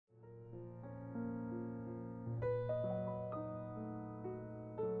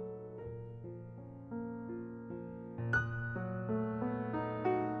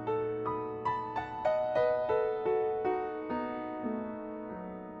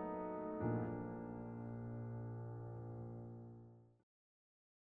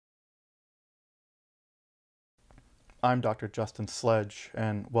I'm Dr. Justin Sledge,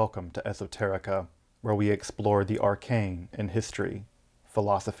 and welcome to Esoterica, where we explore the arcane in history,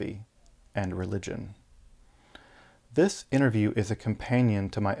 philosophy, and religion. This interview is a companion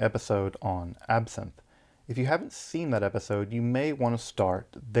to my episode on absinthe. If you haven't seen that episode, you may want to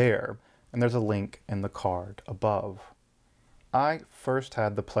start there, and there's a link in the card above. I first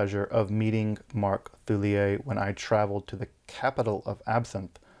had the pleasure of meeting Marc Thuillier when I traveled to the capital of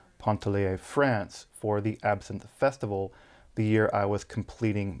absinthe, Pontarlier, France, for the Absinthe Festival the year I was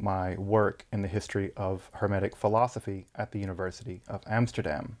completing my work in the history of Hermetic philosophy at the University of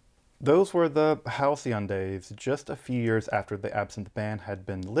Amsterdam. Those were the halcyon days, just a few years after the absinthe ban had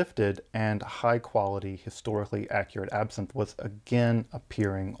been lifted and high-quality, historically accurate absinthe was again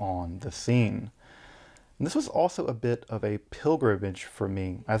appearing on the scene. And this was also a bit of a pilgrimage for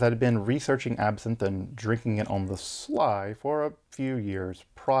me, as I had been researching absinthe and drinking it on the sly for a few years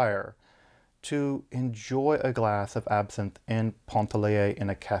prior. To enjoy a glass of absinthe in Pontarlier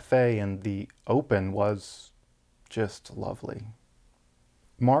in a cafe in the open was just lovely.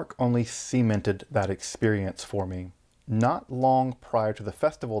 Marc only cemented that experience for me. Not long prior to the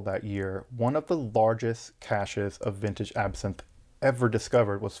festival that year, one of the largest caches of vintage absinthe ever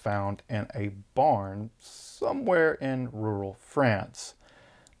discovered was found in a barn somewhere in rural France.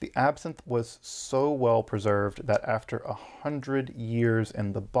 The absinthe was so well preserved that after 100 years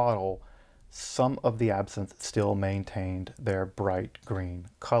in the bottle, some of the absinthe still maintained their bright green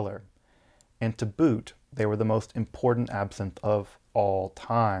color. And to boot, they were the most important absinthe of all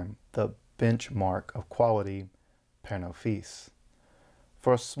time, the benchmark of quality, Pernod Fils.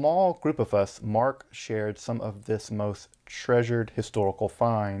 For a small group of us, Marc shared some of this most treasured historical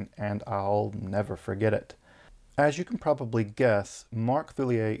find, and I'll never forget it. As you can probably guess, Marc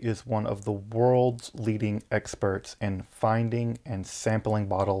Thuillier is one of the world's leading experts in finding and sampling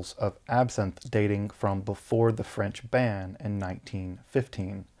bottles of absinthe dating from before the French ban in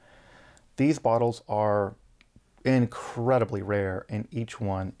 1915. These bottles are incredibly rare, and each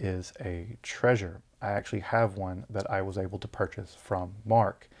one is a treasure. I actually have one that I was able to purchase from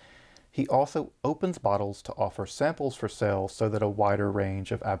Marc. He also opens bottles to offer samples for sale so that a wider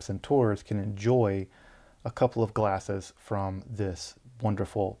range of absinteurs can enjoy a couple of glasses from this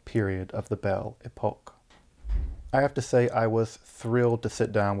wonderful period of the Belle Epoque. I have to say I was thrilled to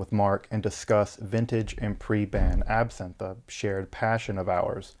sit down with Marc and discuss vintage and pre-ban absinthe, a shared passion of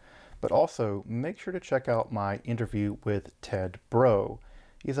ours. But also, make sure to check out my interview with Ted Bro.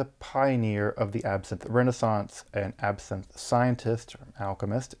 He's a pioneer of the absinthe renaissance, an absinthe scientist, or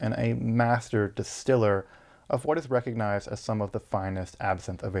alchemist, and a master distiller of what is recognized as some of the finest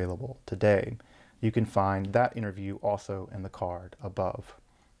absinthe available today. You can find that interview also in the card above.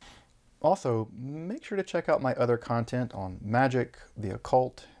 Also, make sure to check out my other content on magic, the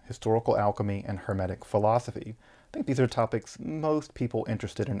occult, historical alchemy, and hermetic philosophy. I think these are topics most people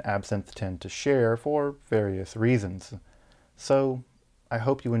interested in absinthe tend to share for various reasons. So, I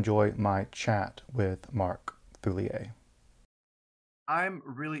hope you enjoy my chat with Marc Thuillier. I'm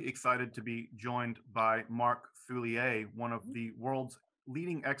really excited to be joined by Marc Thuillier, one of the world's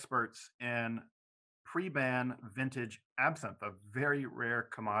leading experts in pre-ban vintage absinthe, a very rare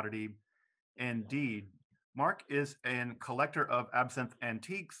commodity indeed. Marc is a collector of absinthe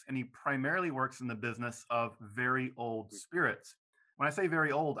antiques, and he primarily works in the business of very old spirits. When I say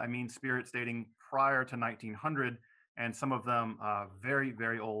very old, I mean spirits dating prior to 1900, and some of them very,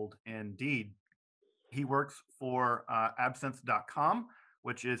 very old indeed. He works for absinthe.com,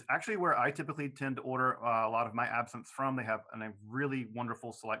 which is actually where I typically tend to order a lot of my absinthe from. They have a really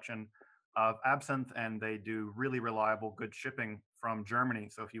wonderful selection of absinthe, and they do really reliable, good shipping from Germany.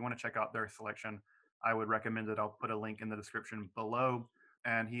 So if you want to check out their selection, I would recommend it. I'll put a link in the description below.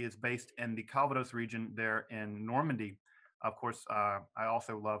 And he is based in the Calvados region there in Normandy. Of course, I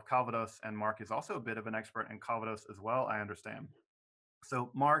also love Calvados, and Marc is also a bit of an expert in Calvados as well, I understand.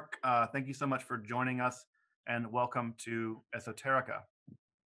 So, Marc, thank you so much for joining us, and welcome to Esoterica.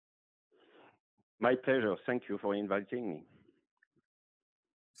 My pleasure. Thank you for inviting me.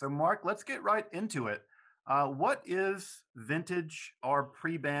 So, Marc, let's get right into it. What is vintage or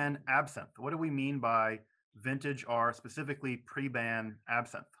pre-ban absinthe? What do we mean by vintage or specifically pre-ban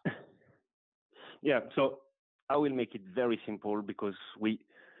absinthe? Yeah, so I will make it very simple because we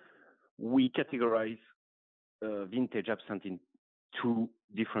categorize vintage absinthe in two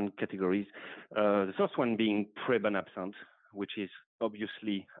different categories. The first one being pre-ban absinthe, which is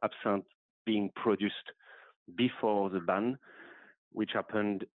obviously absinthe being produced before the ban, which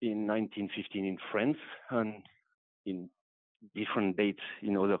happened in 1915 in France and in different dates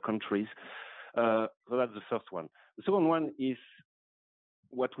in other countries. So that's the first one. The second one is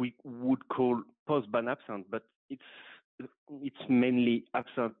what we would call post-ban absinthe, but it's mainly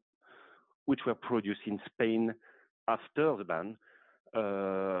absinthe which were produced in Spain after the ban,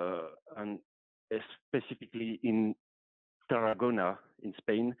 and specifically in Tarragona in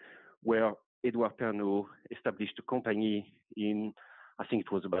Spain, where Edouard Pernod established a company in, I think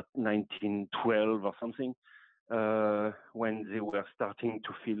it was about 1912 or something, when they were starting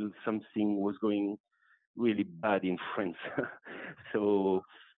to feel something was going really bad in France. So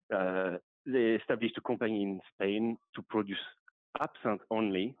they established a company in Spain to produce absinthe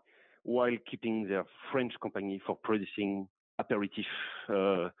only, while keeping their French company for producing aperitif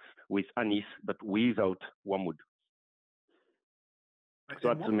with anise, but without wormwood. So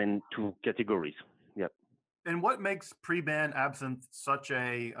that's the main two categories. Yeah. And what makes pre-ban absinthe such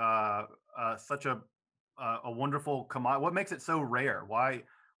a wonderful commodity? What makes it so rare? Why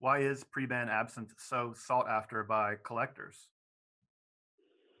is pre-ban absinthe so sought after by collectors?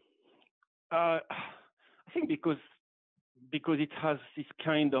 I think because it has this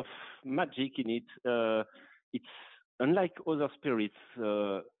kind of magic in it. It's unlike other spirits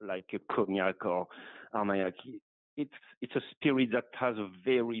like a cognac or Armagnac. It's a spirit that has a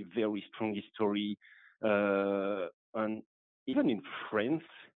very, very strong history, and even in France,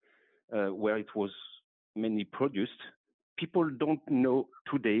 where it was mainly produced, people don't know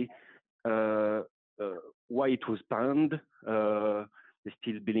today why it was banned. They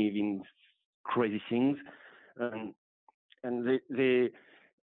still believe in crazy things, and it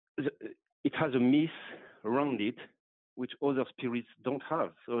has a myth around it, which other spirits don't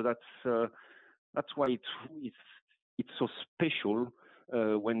have. So that's why it's so special.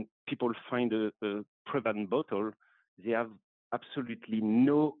 When people find a pre-ban bottle, they have absolutely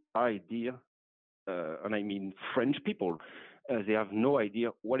no idea, and I mean French people, they have no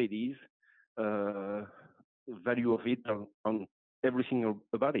idea what it is, value of it, and everything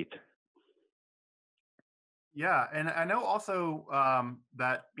about it. Yeah, and I know also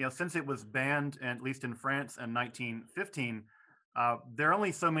that since it was banned, at least in France in 1915, there are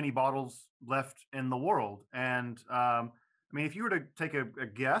only so many bottles left in the world. And I mean, if you were to take a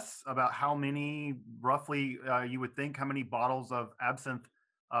guess about how many, roughly, you would think how many bottles of absinthe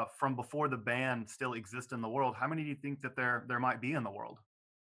from before the ban still exist in the world, how many do you think that there might be in the world?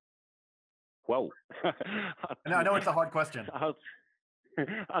 Wow. No, I know it's a hard question. Hard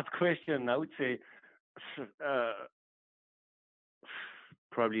question. I would say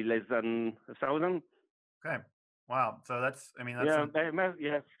probably less than 1,000. Okay. Wow. So that's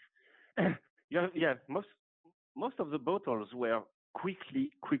yeah. Most of the bottles were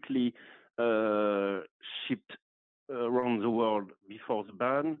quickly shipped around the world before the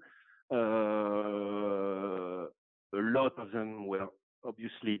ban. A lot of them were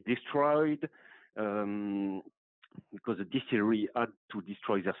obviously destroyed because the distillery had to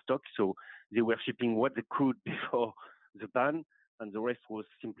destroy their stock. So they were shipping what they could before the ban, and the rest was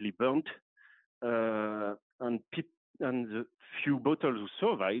simply burnt. And the few bottles who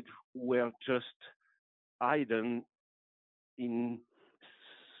survived were just hidden in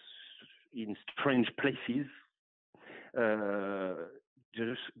strange places,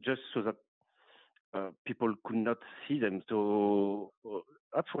 just so that people could not see them. So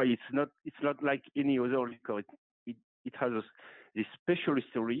that's why it's not like any other liquor. It has this special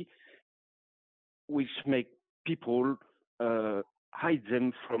history which make people hide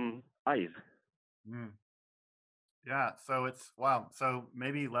them from eyes. Mm. Yeah, so it's wow. So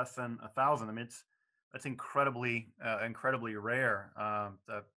maybe less than 1,000. I mean, that's incredibly rare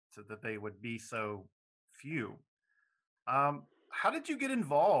that they would be so few. How did you get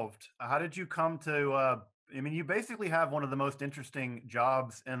involved? How did you come to? I mean, you basically have one of the most interesting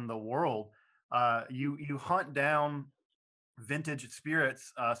jobs in the world. You hunt down vintage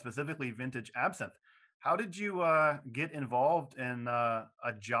spirits, specifically vintage absinthe. How did you get involved in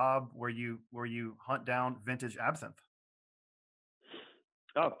a job where you hunt down vintage absinthe?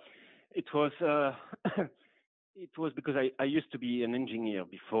 Oh, it was it was because I used to be an engineer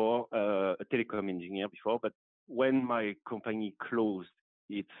before, a telecom engineer before, but when my company closed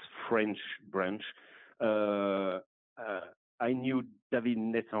its French branch, I knew David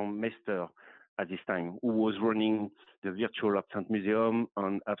Nathan Mester at this time, who was running the virtual Absinthe Museum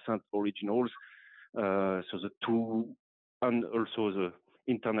and Absinthe Originals. So the two, and also the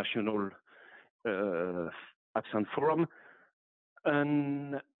International Absinthe Forum.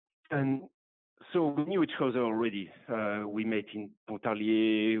 And so we knew each other already. We met in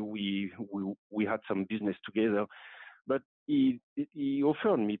Thuillier. We had some business together, but he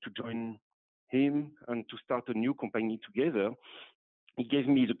offered me to join him and to start a new company together. He gave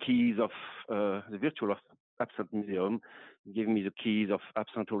me the keys of the virtual Absinthe Museum. He gave me the keys of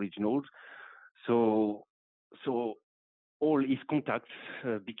Absinthe Originals. So so all his contacts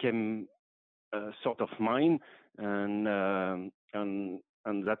became sort of mine, and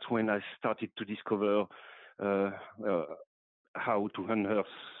that's when I started to discover uh, uh, how to unearth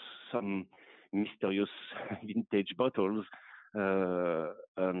some mysterious vintage bottles, uh,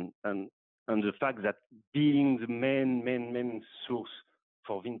 and and and the fact that being the main source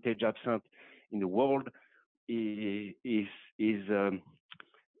for vintage absinthe in the world is is um,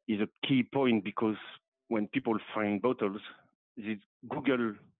 is a key point, because when people find bottles, they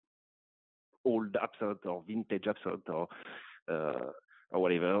Google old absinthe or vintage absinthe uh, or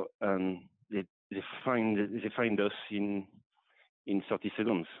whatever, and they find us in 30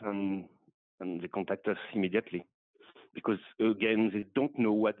 seconds, and they contact us immediately, because again they don't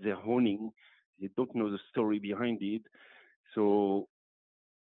know what they're owning, they don't know the story behind it, so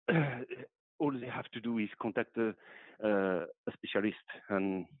all they have to do is contact a specialist,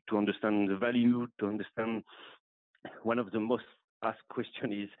 and to understand the value, to understand one of the most asked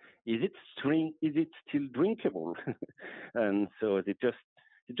question is it still drinkable? And so they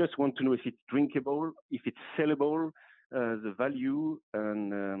just want to know if it's drinkable, if it's sellable, the value,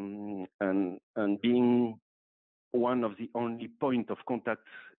 and being one of the only point of contact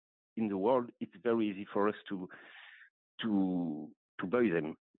in the world, it's very easy for us to to buy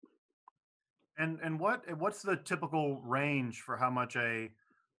them. And what's the typical range for how much a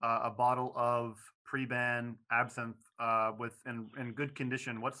bottle of pre-ban absinthe with in good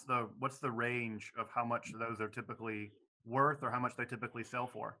condition? What's the range of how much those are typically worth, or how much they typically sell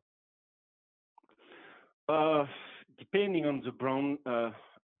for? Uh, Depending on the brand,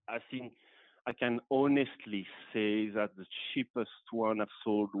 I think I can honestly say that the cheapest one I've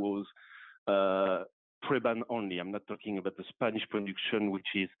sold was uh, Preban only. I'm not talking about the Spanish production, which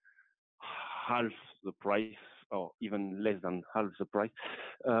is half the price or even less than half the price.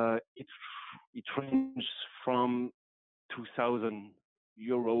 It ranges from 2,000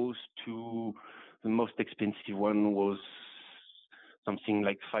 euros to the most expensive one was something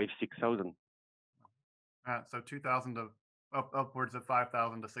like 6,000. So 2,000 to upwards of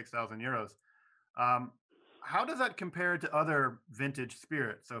 5,000 to 6,000 euros. Um, how does that compare to other vintage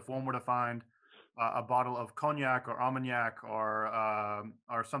spirits? So if one were to find a bottle of cognac or armagnac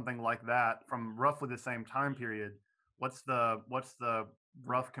or something like that from roughly the same time period, what's the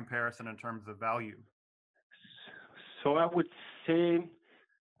rough comparison in terms of value? So I would say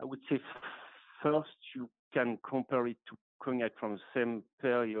first you can compare it to cognac from the same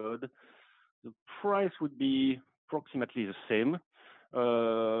period. The price would be approximately the same,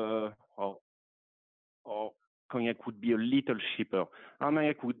 or cognac would be a little cheaper.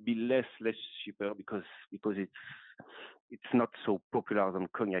 Armagnac would be less cheaper, because it's not so popular than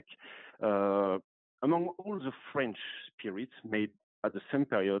cognac. Uh, Among all the French spirits made at the same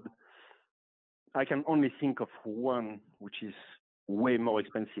period, I can only think of one which is way more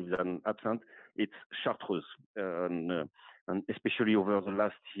expensive than absinthe. It's Chartreuse, and especially over the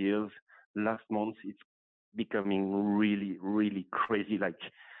last years, last months, it's becoming really crazy.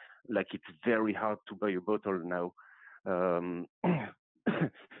 Like it's very hard to buy a bottle now.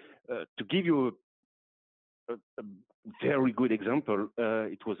 To give you a very good example,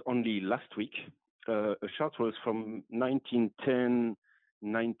 it was only last week. A Chartreuse from 1910,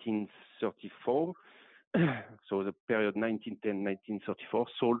 1934. So the period 1910, 1934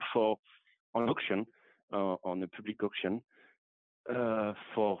 sold for on auction, on a public auction,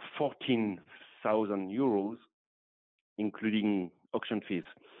 for 14,000 euros, including auction fees.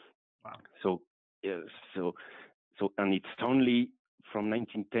 Wow. So, yeah, and it's only from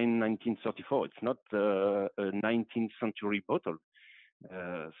 1910, 1934. It's not a 19th century bottle.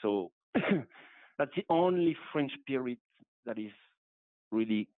 So that's the only French spirit that is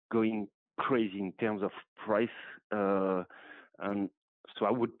really going crazy in terms of price. And so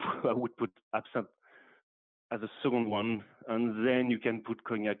I would put absinthe as a second one, and then you can put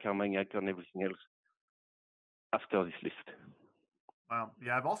cognac, armagnac, and everything else after this list. Wow.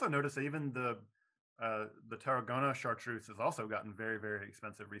 Yeah, I've also noticed that even the Tarragona chartreuse has also gotten very, very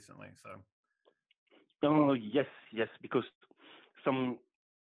expensive recently. So Oh yes, because some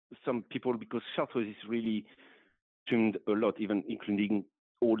some people, because Chartreuse is really tuned a lot, even including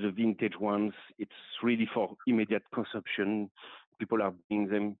all the vintage ones. It's really for immediate consumption. People are buying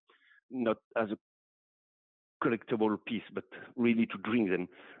them not as a collectible piece, but really to drink them.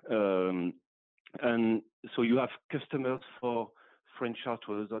 Um, and so you have customers for French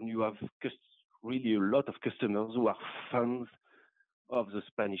Chartreuse, and you have really a lot of customers who are fans of the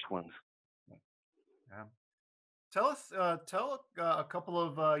Spanish ones. yeah. Tell a couple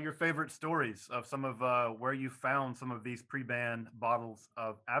of your favorite stories of some of where you found some of these pre-ban bottles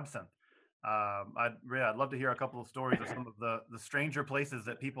of absinthe. I'd love to hear a couple of stories of some of the stranger places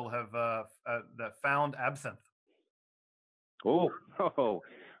that people have that found absinthe. Oh, oh,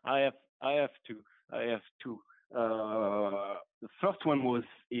 I have, I have to, I have to. The first one was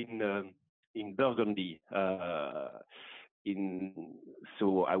in Burgundy. In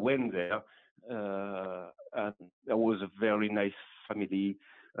So I went there, and there was a very nice family,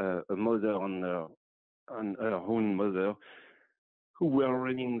 a mother and her own mother, who were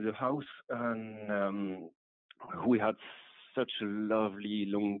running the house, and we had such a lovely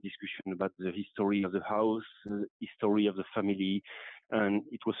long discussion about the history of the house, the history of the family, and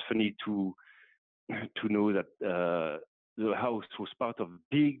it was funny to know that the house was part of a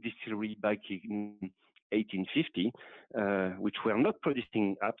big distillery back in 1850, which were not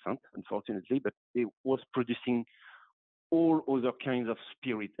producing absinthe, unfortunately, but it was producing all other kinds of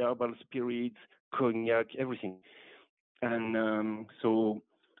spirit, herbal spirits, cognac, everything. And so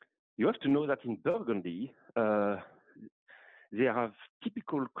you have to know that in Burgundy, they have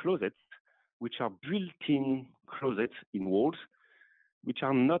typical closets, which are built-in closets in walls, which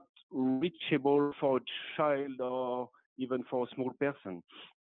are not reachable for a child or even for a small person.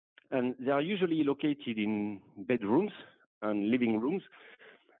 And they are usually located in bedrooms and living rooms.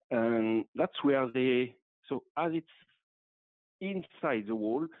 And that's where so as it's inside the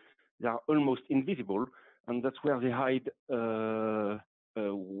wall, they are almost invisible. And that's where they hide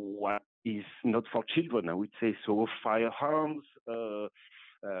what is not for children, I would say. So firearms,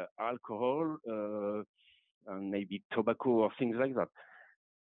 alcohol, and maybe tobacco or things like that.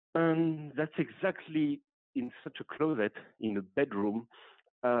 And that's exactly in such a closet in a bedroom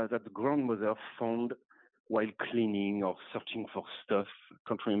that the grandmother found while cleaning or searching for stuff. I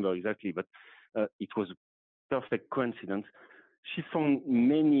can't remember exactly, but it was a perfect coincidence. She found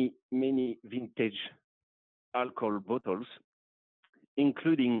many, many vintage alcohol bottles,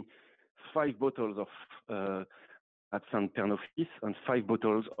 including 5 bottles of Absinthe Pernod Fils and 5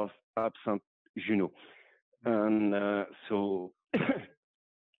 bottles of Absinthe Junot. And so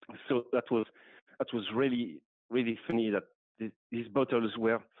so that was really, really funny that these bottles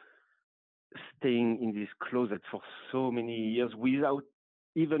were staying in this closet for so many years without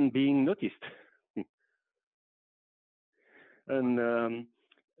even being noticed. and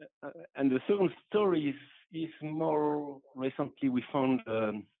and the second story is more recently. We found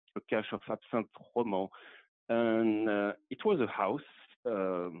a cache of Absinthe Roman, and it was a house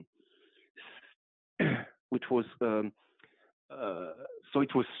which was so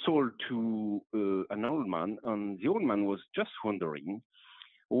it was sold to an old man, and the old man was just wondering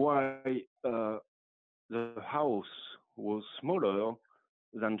why the house was smaller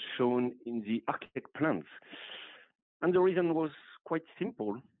than shown in the architect plans. And the reason was quite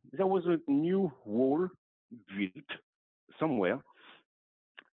simple. There was a new wall built somewhere,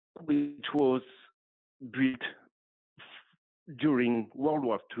 which was built during World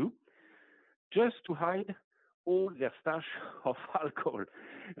War II, just to hide all their stash of alcohol,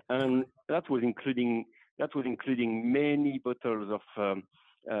 and that was including many bottles of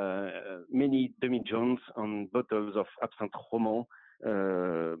many demi-johns and bottles of Absinthe Roman,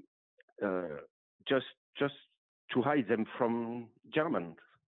 just to hide them from Germans.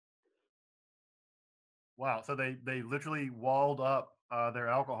 Wow! So they literally walled up their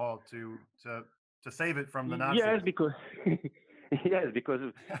alcohol to save it from the Nazis. Yes,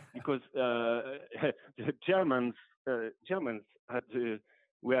 because because the Germans had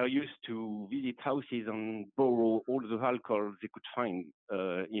were used to visit houses and borrow all the alcohol they could find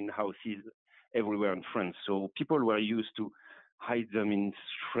in houses everywhere in France. So people were used to hide them in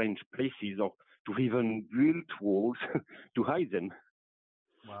strange places, or to even build walls to hide them.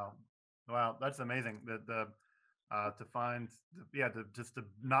 Wow, that's amazing. To find, yeah, just to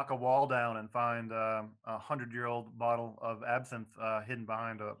knock a wall down and find a 100-year-old bottle of absinthe hidden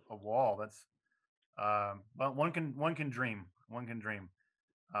behind a wall. That's well, one can dream. One can dream.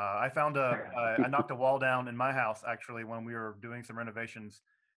 I knocked a wall down in my house actually when we were doing some renovations,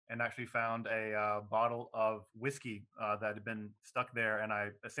 and actually found a bottle of whiskey that had been stuck there. And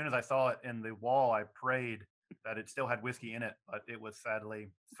as soon as I saw it in the wall, I prayed that it still had whiskey in it, but it was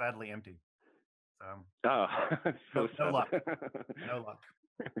sadly empty. So no luck, no luck.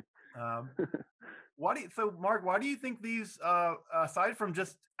 Marc, why do you think these, aside from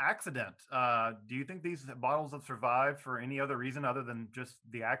just accident, do you think these bottles have survived for any other reason other than just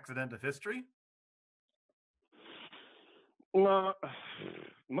the accident of history? Well,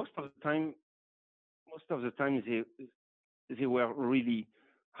 most of the time they were really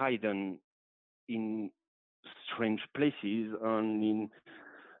hidden in strange places, and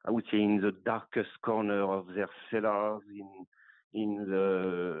I would say in the darkest corner of their cellars, in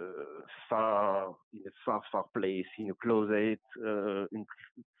a far place, in a closet.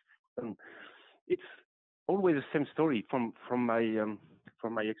 Um, it's always the same story from my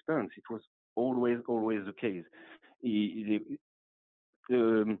experience. It was always the case.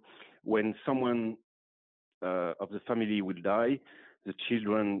 Um, when someone of the family will die, the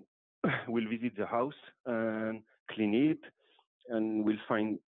children will visit the house and clean it, and will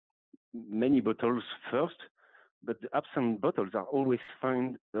find many bottles first. But the absent bottles are always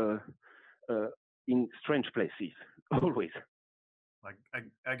found uh, in strange places, always. Like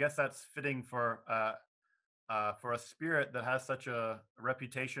I guess that's fitting for a spirit that has such a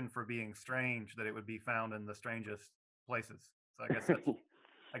reputation for being strange that it would be found in the strangest places. So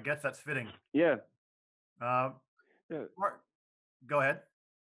I guess that's fitting. Yeah. Uh, Yeah. Mark, go ahead.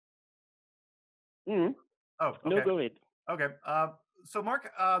 Mhm. Oh, No, okay. go ahead. Okay. So,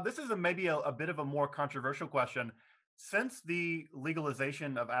 Mark, this is maybe a bit of a more controversial question. Since the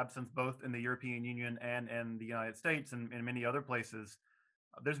legalization of absinthe, both in the European Union and in the United States and in many other places,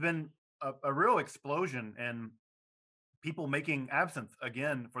 there's been a real explosion in people making absinthe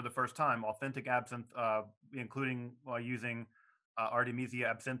again for the first time, authentic absinthe, including using Artemisia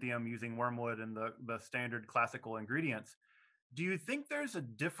absinthium, using wormwood and the standard classical ingredients. Do you think there's a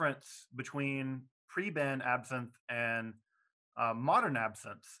difference between pre-ban absinthe and modern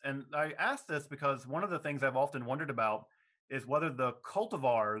absinthe? And I ask this because one of the things I've often wondered about is whether the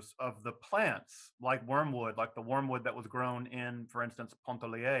cultivars of the plants, like wormwood, like the wormwood that was grown in, for instance,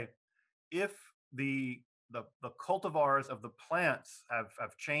 Pontellier, if the cultivars of the plants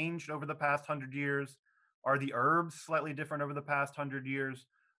have changed over the past 100 years, are the herbs slightly different over the past 100 years?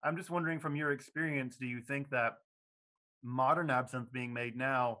 I'm just wondering, from your experience, do you think that modern absinthe being made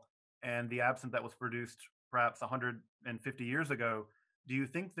now and the absinthe that was produced perhaps 150 years ago, do you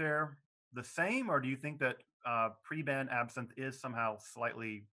think they're the same, or do you think that pre-ban absinthe is somehow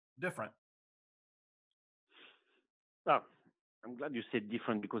slightly different? Ah, I'm glad you said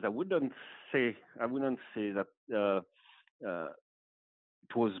different because I wouldn't say that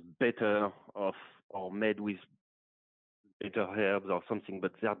it was better of or made with better herbs or something,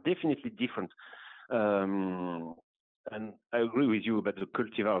 but they are definitely different. Um, and I agree with you about the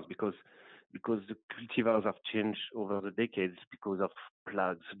cultivars because the cultivars have changed over the decades because of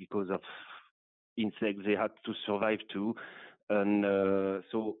plagues, because of insects they had to survive too, and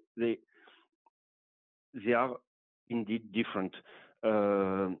so they are indeed different.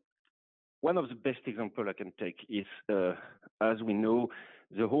 Uh, One of the best example I can take is, as we know,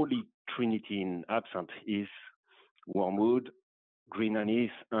 the holy trinity in absinthe is wormwood, green anise,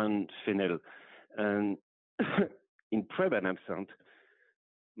 and fennel. And in Preban absinthe,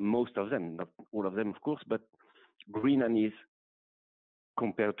 most of them, not all of them, of course, but green anise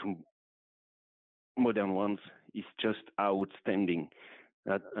compared to modern ones is just outstanding.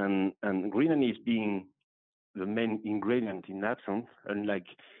 And green anise being the main ingredient in absinthe, unlike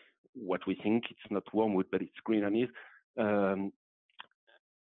what we think, it's not wormwood, but it's green anise. Um,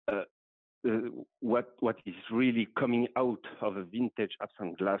 uh, uh, what is really coming out of a vintage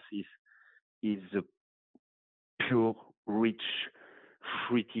absinthe glass is the pure, rich,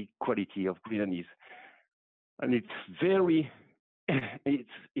 fruity quality of green anise, and it's very it's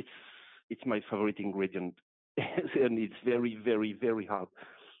it's it's my favorite ingredient, and it's very hard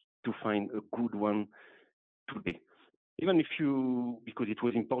to find a good one today. Even if you, because it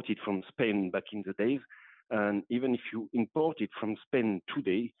was imported from Spain back in the days, and even if you import it from Spain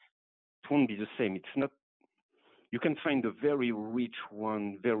today, it won't be the same. It's not. You can find a very rich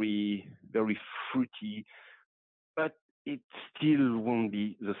one, very fruity, but it still won't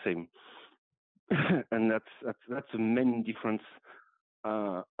be the same. And that's the main difference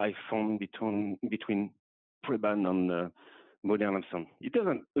I found between Preban and modern absinthe. It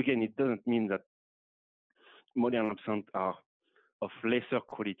doesn't mean that modern absinthe are of lesser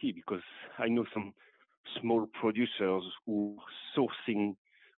quality, because I know some small producers who are sourcing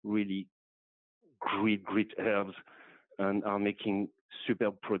really great herbs and are making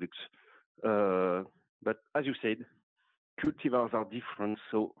superb products. But as you said, cultivars are different,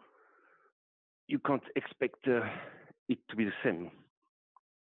 so you can't expect it to be the same.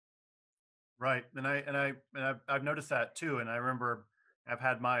 Right, and I've noticed that too. And I remember I've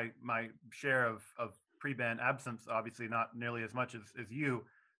had my share of pre-ban absinthe, obviously not nearly as much as you.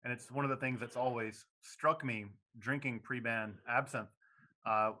 And it's one of the things that's always struck me drinking pre-ban absinthe.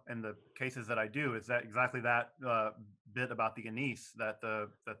 In the cases that I do, is that exactly that bit about the anise, that the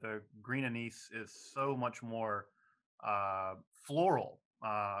green anise is so much more floral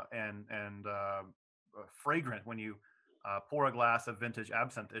and fragrant when you pour a glass of vintage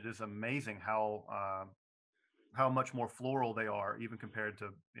absinthe. It is amazing how how much more floral they are, even compared to,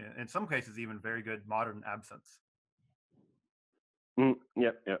 in some cases, even very good modern absinthes.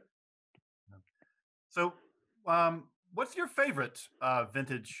 Yeah, yeah. So, what's your favorite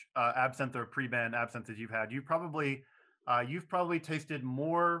vintage absinthe or pre-ban absinthe that you've had? You've probably tasted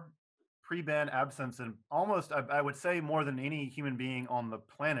more pre-ban absinthes than almost, I would say, more than any human being on the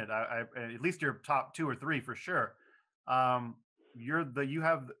planet. At least your top two or three for sure. Um, you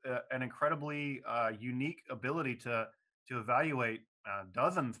have an incredibly unique ability to evaluate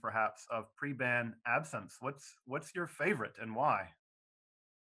dozens, perhaps, of pre-ban absinthes. What's your favorite and why?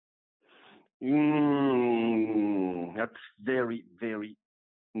 That's very, very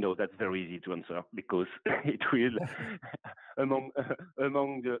no. That's very easy to answer because it will among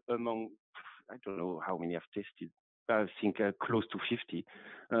among I don't know how many I've tasted. I think close to 50,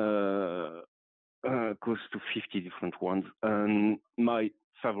 close to 50 different ones. And my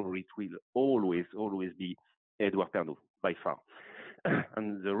favorite will always be Edouard Pernod by far.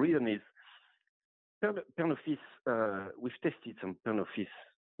 And the reason is Pernod Fils. We've tested some Pernod Fils,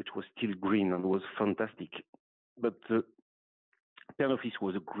 which was still green and was fantastic. But Pernod Fils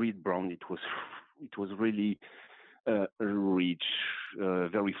was a great brown. It was really rich,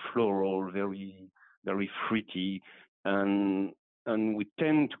 very floral, very fruity, and we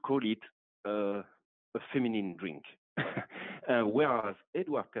tend to call it a feminine drink. Whereas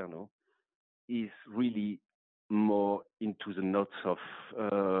Edouard Pernod is really more into the notes of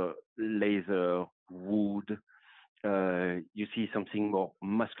leather, wood. You see something more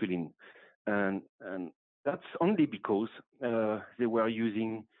masculine, and that's only because they were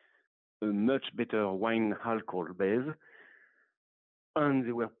using a much better wine alcohol base, and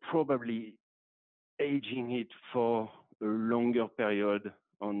they were probably aging it for a longer period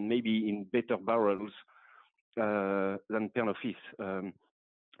on maybe in better barrels than Pernod Fils.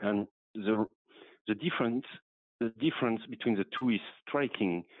 And the difference the difference between the two is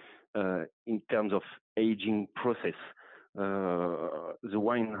striking in terms of aging process. The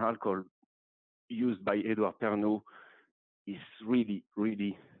wine alcohol used by Edouard Pernod is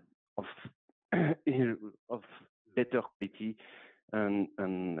really of of better quality, and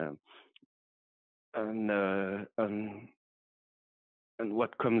and uh, and uh, and and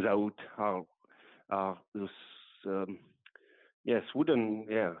what comes out are those yes, wooden,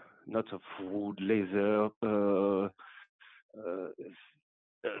 yeah, lots of wood, leather, uh,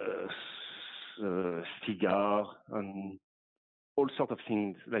 cigar, and all sort of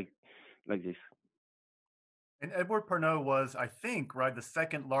things like this. And Edward Pernod was, I think, right, the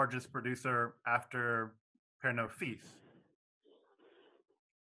second largest producer after Pernod Fils.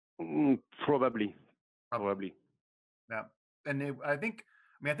 Probably, Prob- probably. Yeah, and I think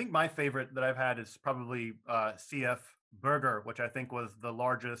my favorite that I've had is probably CF Burger, which I think was the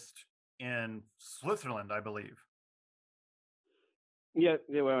largest in Switzerland, I believe. Yeah,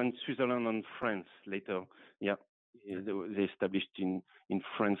 they were in Switzerland and France later. Yeah, they established in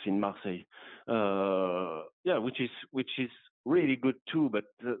France, in Marseille. Yeah, which is really good too. But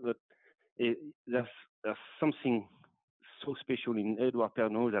it, there's there's something so special in Edouard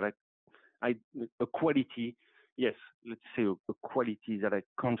Pernod that I a quality. Yes, let's say a quality that I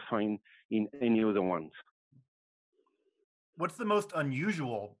can't find in any other ones. What's the most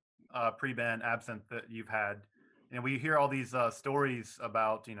unusual pre-ban absinthe that you've had? And we hear all these stories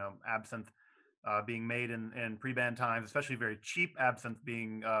about absinthe being made in pre-ban times, especially very cheap absinthe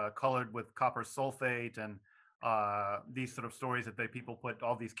being colored with copper sulfate, and these sort of stories that people put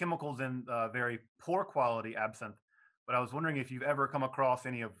all these chemicals in very poor quality absinthe. But I was wondering if you've ever come across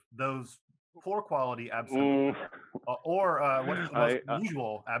any of those poor quality absinthe, Mm, or what's the most I, I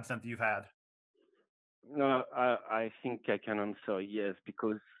unusual absinthe you've had? no, I think I can answer yes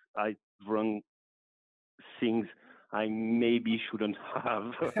because I drunk things I maybe shouldn't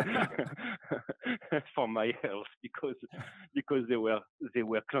have for my health because they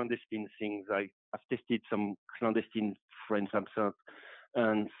were clandestine things. I've tested some clandestine French absinthe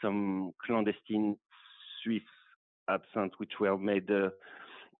and some clandestine Swiss absinthe, which were made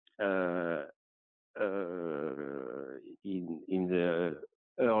uh, in the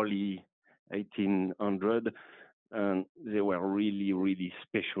early 1800, and they were really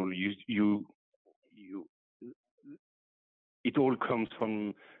special. You it all comes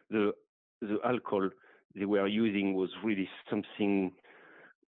from the alcohol they were using was really something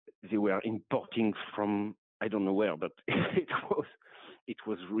they were importing from I don't know where, but it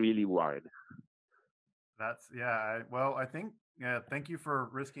was really wild. That's yeah. Well, I think yeah. Thank you for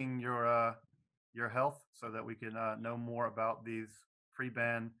risking your health so that we can know more about these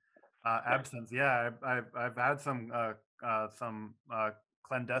pre-ban absinthes. Yeah, I've had some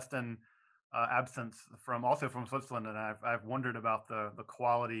clandestine absinthe from Switzerland, and I've wondered about the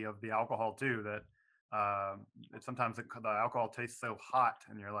quality of the alcohol too. That sometimes the alcohol tastes so hot,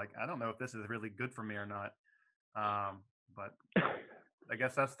 and you're like, I don't know if this is really good for me or not. But I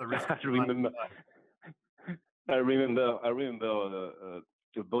guess that's the risk. I remember.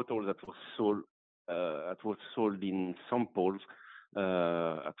 A bottle that was sold in samples.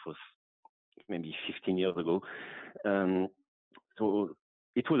 That was maybe 15 years ago. So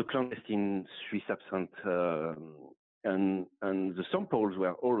it was a clandestine Swiss absinthe, and the samples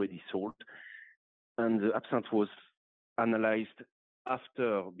were already sold, and the absinthe was analyzed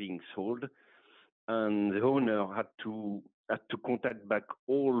after being sold, and the owner had to contact back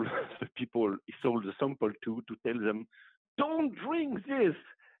all the people he sold the sample to tell them, don't drink this.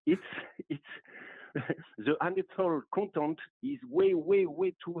 It's the alcohol content is way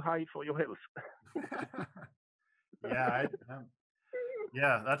too high for your health. Yeah,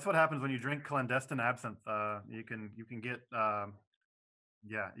 yeah, that's what happens when you drink clandestine absinthe. You can get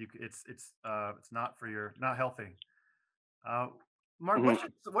it's not not healthy. Marc,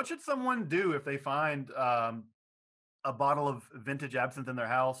 Mm-hmm. what should someone do if they find a bottle of vintage absinthe in their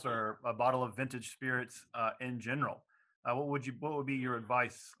house or a bottle of vintage spirits in general? What would be your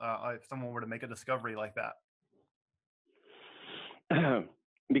advice if someone were to make a discovery like that?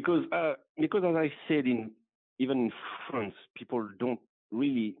 Because as I said, even in France, people don't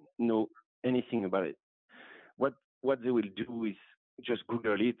really know anything about it. What they will do is just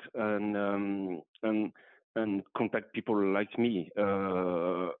Google it and contact people like me.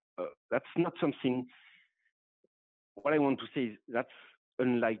 That's not something. What I want to say is that's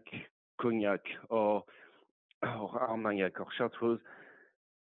unlike cognac or Armagnac or Chartreuse.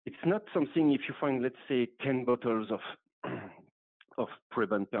 It's not something. If you find, let's say, 10 bottles of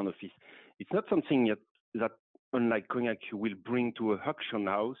Prebon Pernod Office, it's not something that unlike cognac you will bring to an auction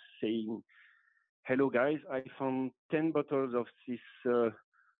house saying, hello guys, I found 10 bottles of this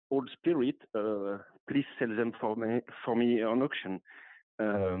old spirit, please sell them for me on auction,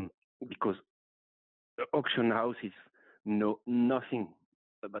 because the auction houses know nothing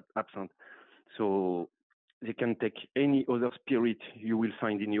about absinthe, so they can take any other spirit you will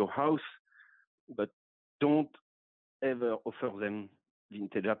find in your house, but don't ever offer them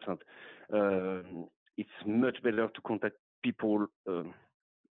vintage absinthe. It's much better to contact people who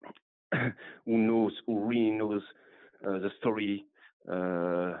really knows the story,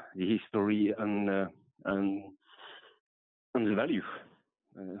 the history, and the value.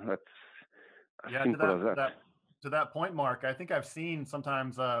 That's as simple as that. To that point, Marc, I think I've seen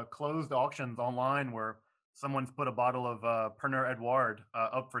sometimes closed auctions online where someone's put a bottle of Pernod Edouard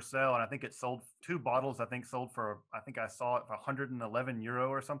up for sale, and I think it sold 2 bottles. I think sold for, I think I saw it for €111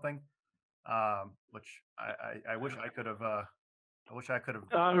 or something. Which I wish I could have. I wish I could have.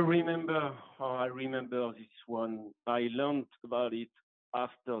 I remember this one. I learned about it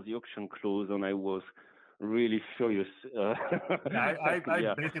after the auction closed, and I was really furious. I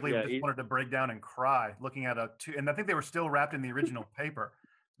basically just wanted to break down and cry looking at and I think they were still wrapped in the original paper.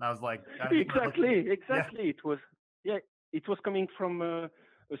 And I was like, exactly. Yeah. It was coming from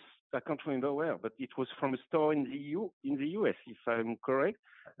I can't remember where, but it was from a store in the US, if I'm correct.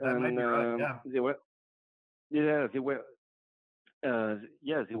 That might be right. Yeah.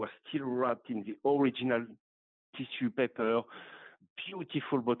 They were still wrapped in the original tissue paper.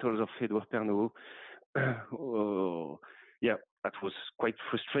 Beautiful bottles of Edouard Pernod. Yeah, that was quite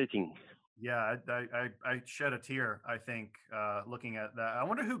frustrating. Yeah, I shed a tear, I think, looking at that. I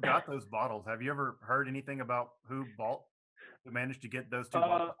wonder who got those bottles. Have you ever heard anything about who managed to get those 2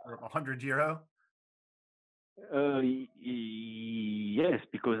 bottles for €100? Yes,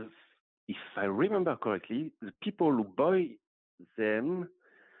 because if I remember correctly, the people who buy them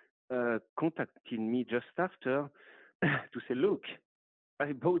contacted me just after to say, look,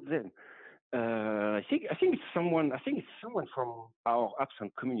 I bought them. I think it's someone from our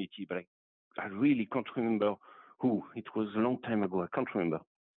absinthe community, but I really can't remember who. It was a long time ago. I can't remember.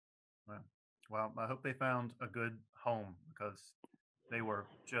 Well, I hope they found a good home because they were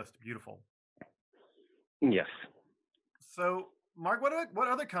just beautiful. Yes. So, Marc, what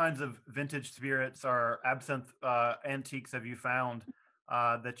other kinds of vintage spirits or absinthe antiques have you found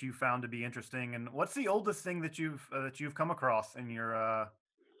that you found to be interesting? And what's the oldest thing that you've come across in your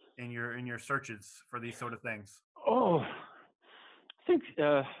searches for these sort of things? Oh, I think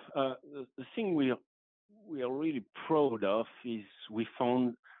the thing we are really proud of is we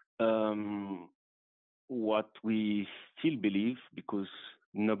found what we still believe, because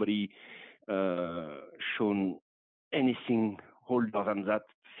nobody shown anything older than that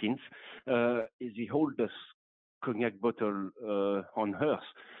since, is the oldest cognac bottle on Earth.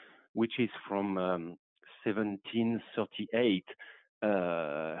 which is from 1738.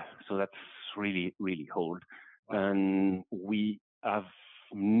 So that's really, really old. And we have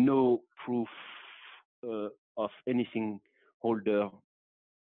no proof of anything older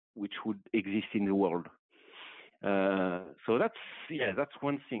which would exist in the world. So that's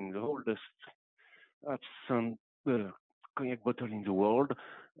one thing. The oldest absinthe cognac bottle in the world,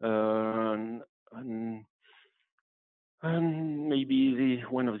 and maybe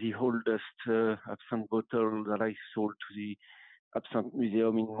one of the oldest absinthe bottles that I sold to the Absinthe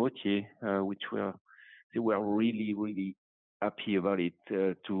Museum in Motier, they were really, really happy about it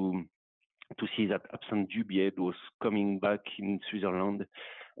to see that Absinthe Dubied was coming back in Switzerland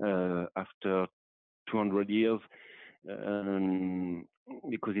after 200 years,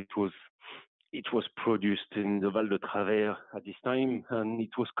 because it was produced in the Val de Travers at this time, and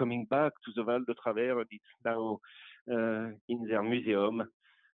it was coming back to the Val de Travers, and it's now in their museum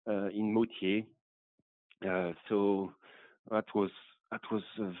in Motier. So that was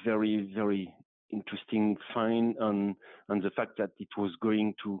a very, very interesting find, and the fact that it was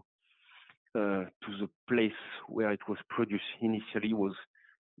going to the place where it was produced initially was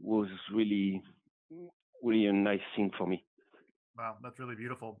really, really a nice thing for me. Wow, that's really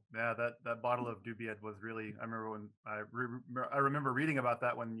beautiful. Yeah, that bottle of Dubied was really. I remember when I remember reading about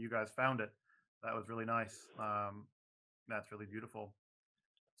that when you guys found it. That was really nice. That's really beautiful.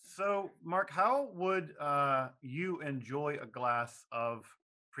 So, Marc, how would you enjoy a glass of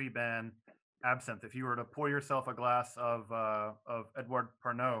pre-ban absinthe? If you were to pour yourself a glass of Edouard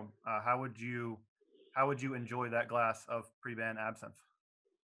Pernod, how would you enjoy that glass of pre-ban absinthe?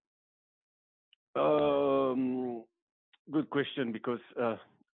 Good question,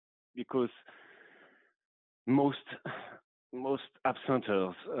 because most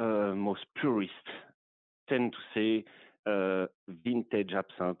absinthers, most purists tend to say vintage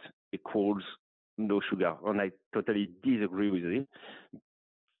absinthe equals no sugar, and I totally disagree with it.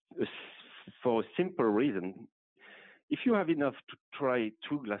 For a simple reason: if you have enough to try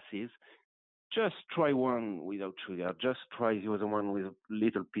 2 glasses, just try one without sugar. Just try the other one with a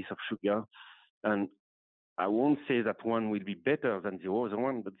little piece of sugar, and I won't say that one will be better than the other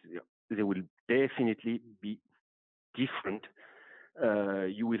one, but they will definitely be different.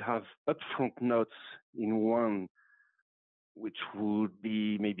 You will have upfront notes in one, which would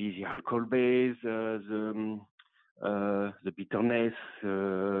be maybe the alcohol base, the bitterness,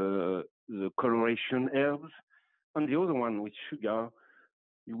 the coloration herbs, and the other one with sugar.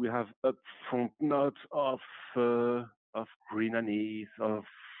 You will have upfront notes of green anise, of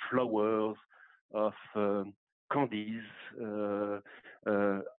flowers, of candies,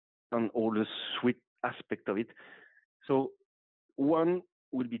 and all the sweet aspect of it. So one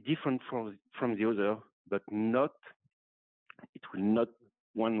will be different from the other, but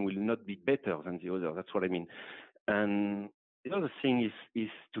one will not be better than the other. That's what I mean. And the other thing is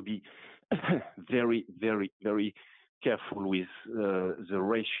to be very, very, very careful with the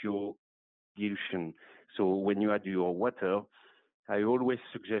ratio dilution. So when you add your water, I always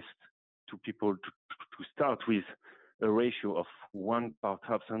suggest to people to start with a ratio of 1 part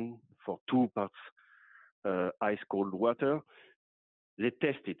absinthe for 2 parts ice cold water. They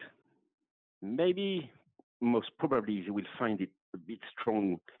test it. Maybe, most probably, they will find it a bit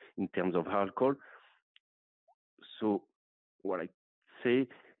strong in terms of alcohol. So what I say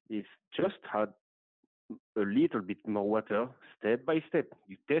is just add a little bit more water step by step.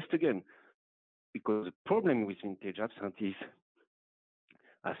 You test again, because the problem with vintage absinthe is,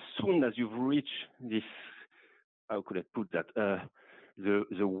 as soon as you've reached this, how could I put that,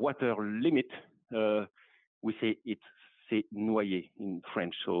 the water limit, we say it's noyé in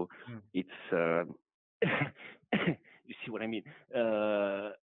French. So it's you see what I mean?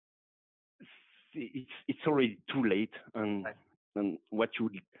 It's already too late, and what you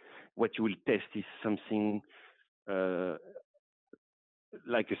will test is something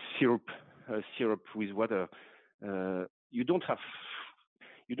like a syrup with water. You don't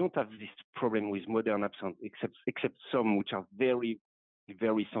have this problem with modern absinthe, except some which are very,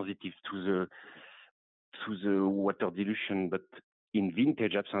 very sensitive to the water dilution. But in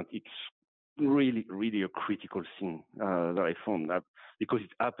vintage absinthe, it's really, really a critical thing that I found, that because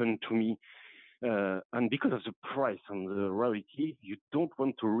it happened to me, and because of the price and the rarity, you don't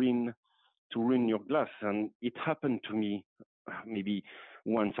want to ruin your glass. And it happened to me maybe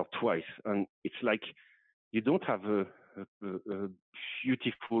once or twice, and it's like you don't have a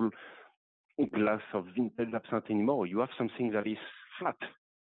beautiful glass of vintage absinthe anymore. You have something that is flat,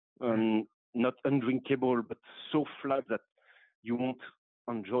 not undrinkable, but so flat that you won't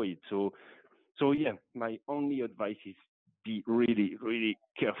enjoy it. So yeah, my only advice is be really, really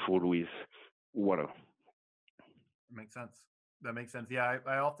careful with water. Makes sense. That makes sense. Yeah,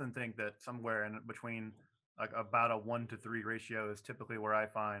 I often think that somewhere in between like about a 1 to 3 ratio is typically where I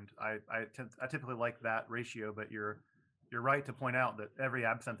find I typically like that ratio, but you're right to point out that every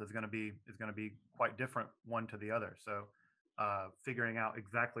absinthe is going to be quite different one to the other. So figuring out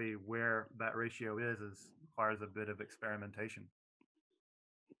exactly where that ratio is requires a bit of experimentation.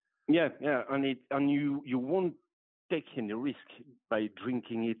 Yeah, yeah, and you won't take any risk by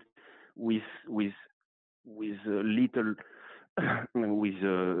drinking it with a little with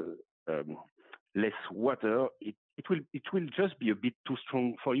less water. It will just be a bit too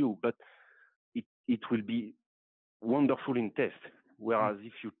strong for you, but it will be wonderful in taste. Whereas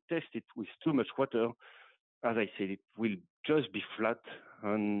if you taste it with too much water, as I said, it will just be flat,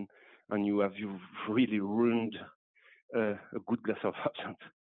 and you've really ruined a good glass of absinthe.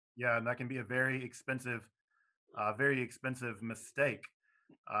 Yeah, and that can be a very expensive mistake.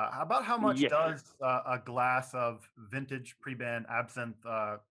 About how much Yes. does a glass of vintage pre-ban absinthe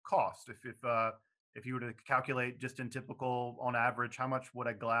cost? If you were to calculate just in typical, on average, how much would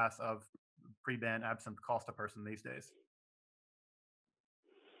a glass of pre-ban absinthe cost a person these days?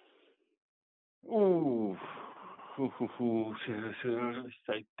 Oh, if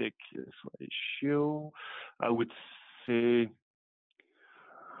I take this ratio, I would say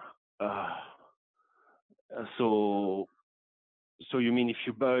uh, so. So you mean if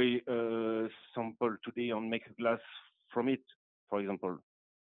you buy a sample today and make a glass from it, for example?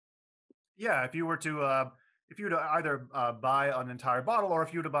 Yeah, if you were to either buy an entire bottle, or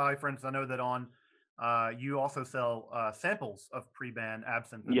if you were to buy, for instance, I know that on you also sell samples of pre-ban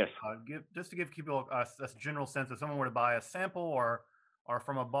absinthe, and Yes. just to give people a general sense, if someone were to buy a sample or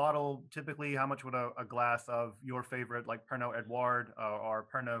from a bottle, typically, how much would a glass of your favorite, like Pernod Edouard or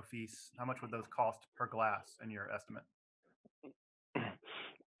Pernod Fils, how much would those cost per glass in your estimate?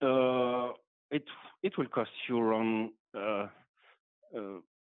 Uh, it it will cost you around uh,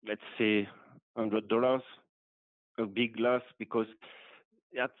 let's say $100 a big glass, because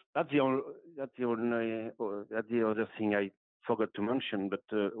that's the only that's the other thing I forgot to mention. But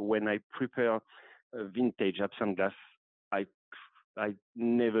when I prepare a vintage absinthe glass, I I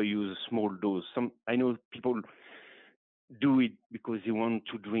never use a small dose. I know people do it because they want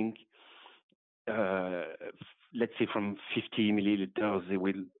to drink, uh, let's say from 50 milliliters. They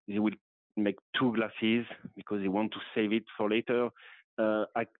will make 2 glasses because they want to save it for later.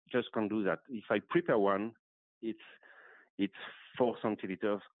 I just can't do that. If I prepare one, it's it's 4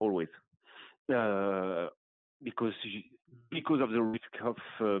 centiliters always, uh, because because of the risk of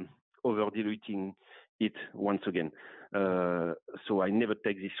over diluting it once again. So I never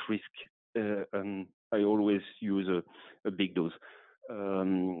take this risk, and I always use a big dose.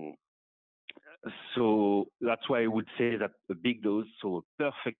 Um, so that's why I would say that a big dose, so a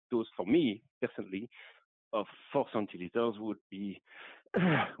perfect dose for me personally, of 4 centiliters would be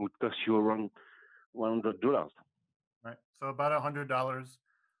would cost you around $100. Right. So about $100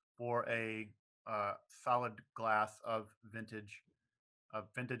 for a solid glass of vintage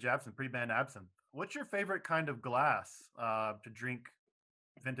absinthe, pre-ban absinthe. What's your favorite kind of glass to drink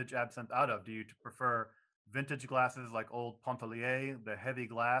vintage absinthe out of? Do you prefer vintage glasses like old Pontellier, the heavy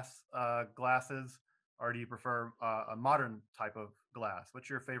glass glasses, or do you prefer a modern type of glass? What's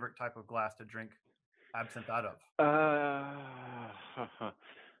your favorite type of glass to drink absinthe out of?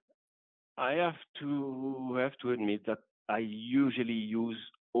 I have to admit that I usually use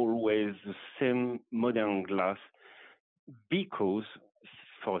always the same modern glass, because,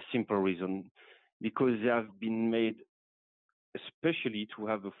 for a simple reason, because they have been made especially to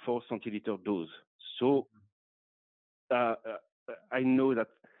have a 4 centiliter dose. So uh, I know that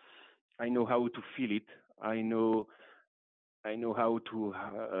I know how to feel it. I know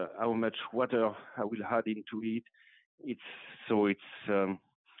how much water I will add into it. It's it's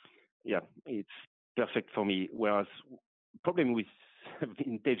yeah, it's perfect for me. Whereas problem with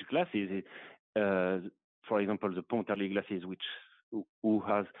vintage glasses, uh, for example, the Pontarlier glasses, which who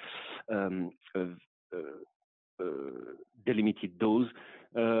has a, a delimited dose,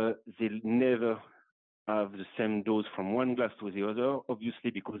 they never have the same dose from one glass to the other, obviously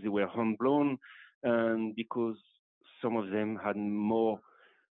because they were hand blown, and because some of them had more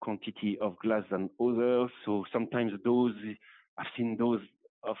quantity of glass than others. So sometimes those, I've seen those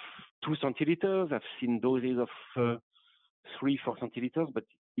of 2 centiliters, I've seen doses of 3, 4 centiliters, but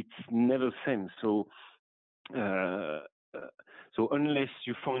it's never the same. So uh, uh, so unless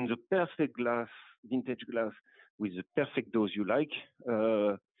you find the perfect glass, vintage glass with the perfect dose you like,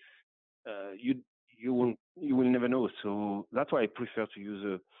 you you will never know. So that's why I prefer to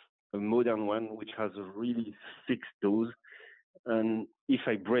use a modern one which has a really fixed dose. and if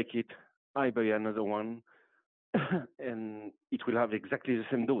I break it, I buy another one, and it will have exactly the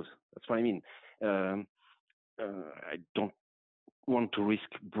same dose. That's what I mean. Um, I don't want to risk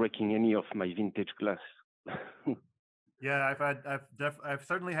breaking any of my vintage glass. Yeah, I've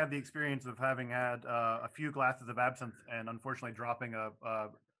certainly had the experience of having had a few glasses of absinthe and unfortunately dropping a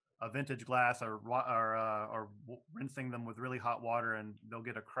vintage glass or rinsing them with really hot water and they'll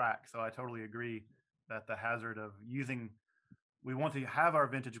get a crack. So I totally agree that the hazard of using, we want to have our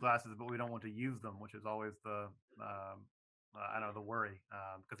vintage glasses, but we don't want to use them, which is always the I don't know, the worry,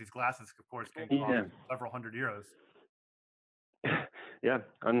 because these glasses, of course, can cost Yeah. several hundred euros. Yeah,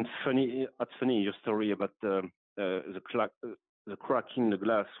 and funny. That's funny. Your story about the crack in the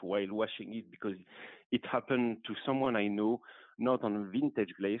glass while washing it, because it happened to someone I know, not on a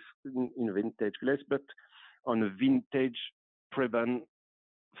vintage glass, in vintage glass, but on a vintage Preban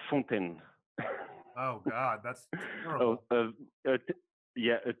fontaine. Oh God, that's Oh, terrible.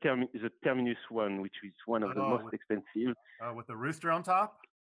 yeah, the Terminus one, which is one of the Oh, most expensive. with the rooster on top.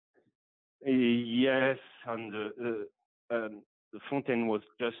 Yes, and the fountain was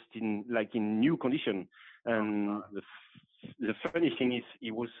just in new condition. Oh And God. the funny thing is,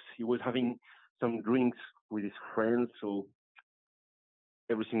 he was having some drinks with his friends, so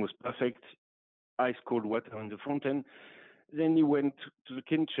everything was perfect. Ice cold water in the fountain. Then he went to the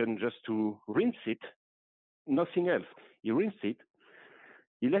kitchen just to rinse it. Nothing else. He rinsed it.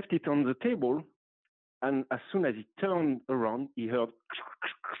 He left it on the table, and as soon as he turned around, he heard.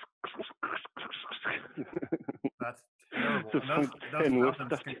 That's terrible. The And those fountain was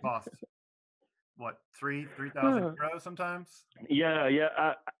fountains can starting. cost what, 3,000 euros sometimes. Yeah,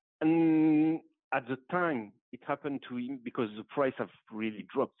 yeah. And at the time, it happened to him because the price have really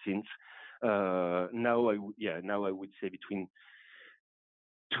dropped since. Now I would say between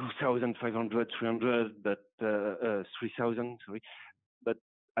 2,500, 300, but 3,000. Sorry, but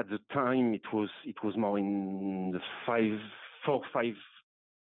at the time it was more in the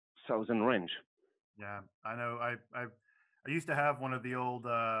 5,000 range. Yeah, I know. I used to have one of the old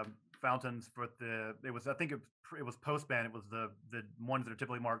fountains for the. It was, I think it was Postman. It was the ones that are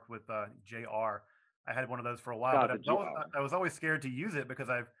typically marked with JR. I had one of those for a while, Ah, but the GR. I was always scared to use it because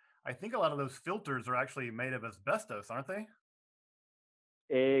I think a lot of those filters are actually made of asbestos, aren't they?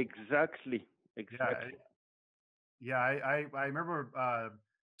 Exactly, Yeah, exactly. yeah. I remember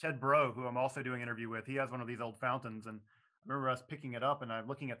Ted Bro, who I'm also doing an interview with. He has one of these old fountains, and I remember us picking it up, and I'm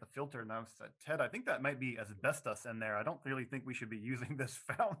looking at the filter, and I said, Ted, I think that might be asbestos in there. I don't really think we should be using this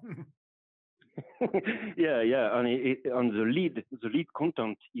fountain. Yeah, yeah. And on the lead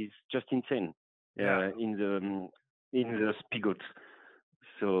content is just insane. Yeah, In the spigots.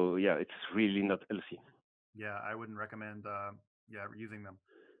 So yeah, it's really not healthy. yeah. I wouldn't recommend yeah, using them.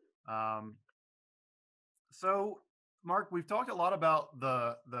 Um, so, Mark, we've talked a lot about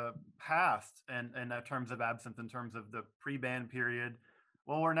the past and in terms of absinthe, in terms of the pre-ban period.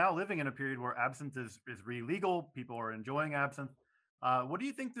 Well, we're now living in a period where absinthe is really legal. People are enjoying absinthe. What do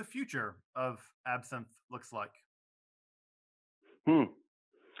you think the future of absinthe looks like? Hmm.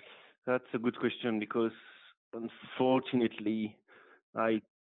 That's a good question because unfortunately I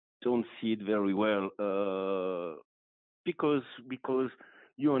don't see it very well. Because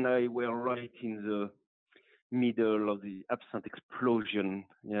you and I were right in the middle of the absinthe explosion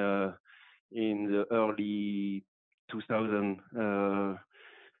in the early 2000.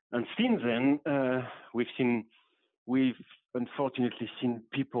 And since then, we've unfortunately seen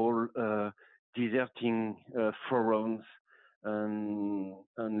people deserting forums and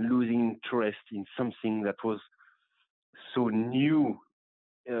losing interest in something that was so new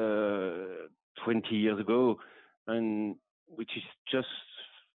 20 years ago, and which is just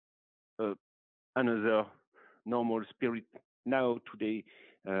another normal spirit now today.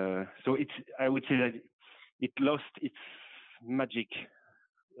 So I would say that it lost its magic.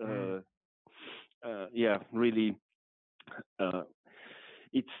 Mm, Uh, yeah, really. Uh,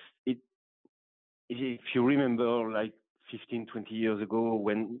 it's it. If you remember, like 15, 20 years ago,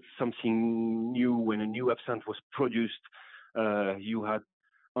 when something new, when a new absinthe was produced, you had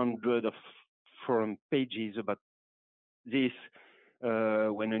hundreds of forum pages about this.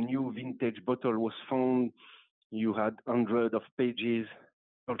 When a new vintage bottle was found, you had hundreds of pages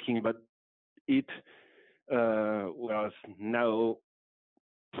talking about it. Whereas now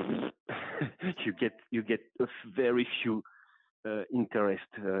you get a very few interest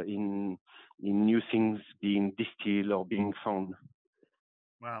in new things being distilled or being found.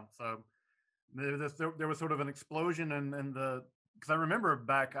 wow. So there was sort of an explosion in the, because I remember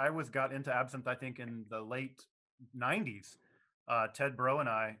back I was got into absinthe I think in the late 90s, Ted Bro and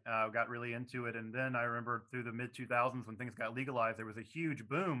I got really into it, and then I remember through the mid 2000s when things got legalized, there was a huge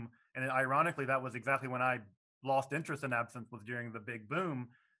boom, and then ironically, that was exactly when I lost interest in absinthe was during the big boom,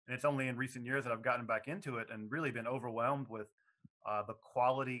 and it's only in recent years that I've gotten back into it and really been overwhelmed with the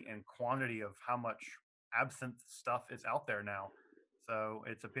quality and quantity of how much absinthe stuff is out there now. So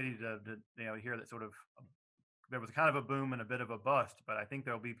it's a pity to hear that sort of there was kind of a boom and a bit of a bust, but I think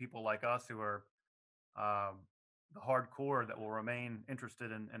there'll be people like us who are um, the hardcore that will remain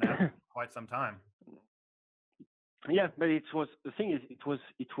interested in absinthe for quite some time. Yeah, but it was the thing is it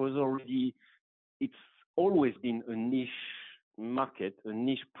was already it's always been a niche market, a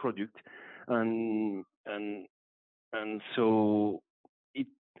niche product, and so it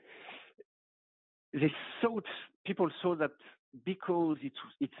they thought people saw that because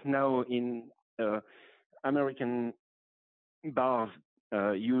it's now in uh, American bars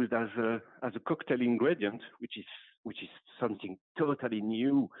used as a cocktail ingredient, which is something totally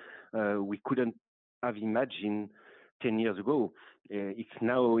new. We couldn't have imagined 10 years ago. It's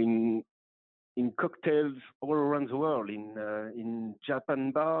now in cocktails all around the world. In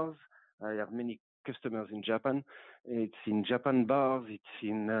Japan bars, I have many customers in Japan. It's in Japan bars. It's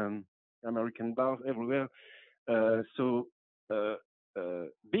in American bars everywhere. So uh,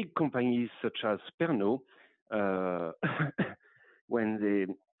 big companies such as Pernod, uh, when they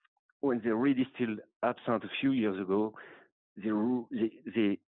redistilled absinthe a few years ago,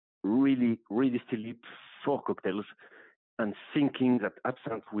 they really redistilled it for cocktails, and thinking that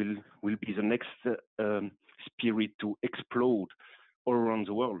absinthe will be the next spirit to explode all around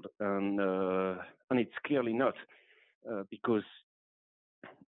the world, and it's clearly not, because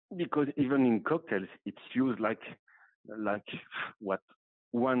even in cocktails it's used like what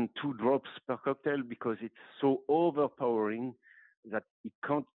 1-2 drops per cocktail, because it's so overpowering that it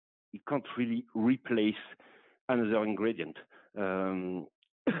can't really replace another ingredient. Um,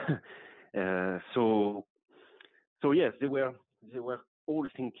 so yes, they were all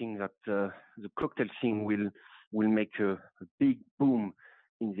thinking that the cocktail scene will make a big boom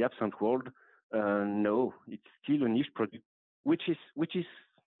in the absinthe world. No, it's still a niche product, which is which is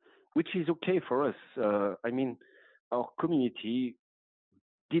which is okay for us. I mean, our community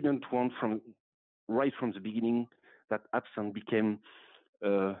didn't want from right from the beginning that absinthe became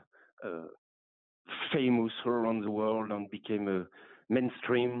uh, uh, famous around the world and became a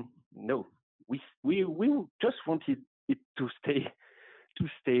mainstream. No, we just wanted it to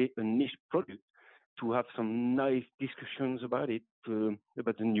stay a niche product, to have some nice discussions about it,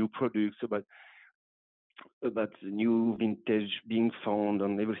 about the new products, about the new vintage being found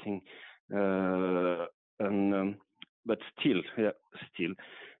and everything. And But still, yeah, still,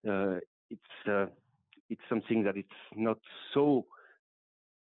 it's it's something that it's not so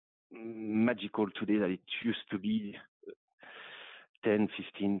magical today that it used to be 10,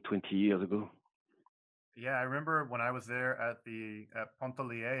 15, 20 years ago. Yeah, I remember when I was there at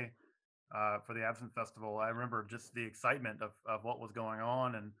Pontellier for the Absinthe Festival. I remember just the excitement of what was going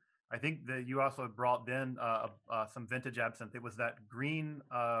on, and I think that you also brought then some vintage absinthe. It was that green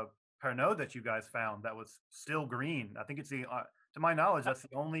Pernod that you guys found that was still green. I think it's to my knowledge, that's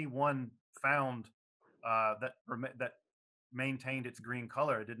the only one found that maintained its green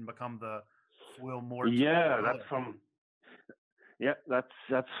color. It didn't become the foil mort Yeah, color.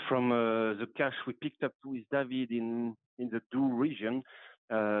 that's from the cache we picked up with David in the Dour region.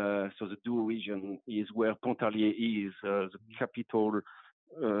 So the Dour region is where Pontarlier is, uh,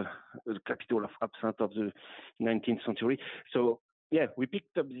 the capital of absinthe of the 19th century. So yeah, we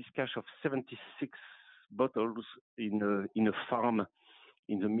picked up this cache of 76 bottles in a farm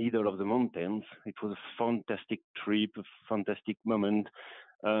in the middle of the mountains. It was a fantastic trip, a fantastic moment.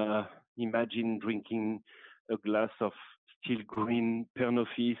 Imagine drinking a glass of still green Pernod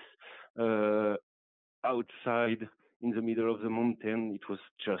uh, outside in the middle of the mountain. It was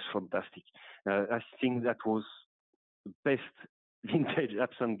just fantastic. I think that was the best vintage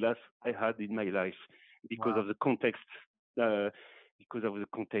absinthe glass I had in my life, because Wow. of the context, uh, because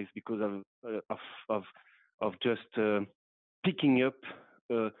of of just picking up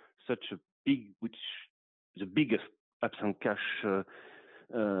such a which the biggest absinthe cache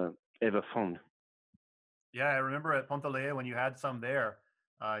uh, ever found. Yeah, I remember at Pontelea when you had some there,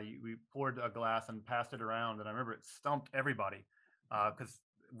 we poured a glass and passed it around, and I remember it stumped everybody because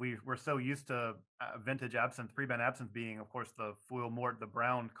we were so used to vintage absinthe, pre-ban absinthe being, of course, the foil mort, the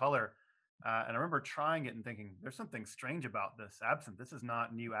brown color. And I remember trying it and thinking, "There's something strange about this absinthe. This is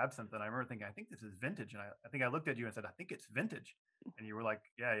not new absinthe." And I remember thinking, "I think this is vintage." And I think I looked at you and said, "I think it's vintage." And you were like,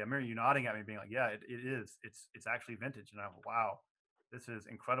 "Yeah." I remember you nodding at me, being like, "Yeah, it is. It's actually vintage." And I went, "Wow, this is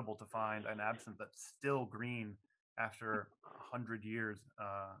incredible to find an absinthe that's still green after 100 years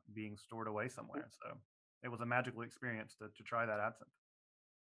being stored away somewhere. So it was a magical experience to try that absinthe.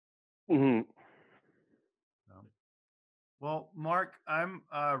 Mhm. So, well, Marc, I'm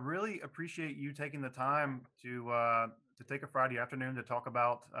really appreciate you taking the time to take a Friday afternoon to talk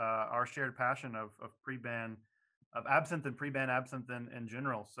about our shared passion of pre-ban of absinthe and pre-ban absinthe in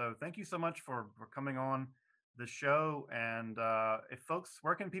general. So thank you so much for coming on the show. And if folks,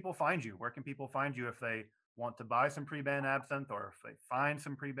 where can people find you? Where can people find you if they want to buy some pre-ban absinthe or if they find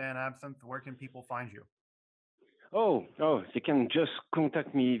some pre-ban absinthe? Where can people find you? They can just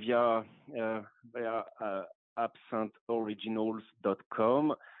contact me via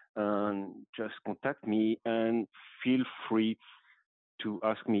absintheoriginals.com and just contact me and feel free to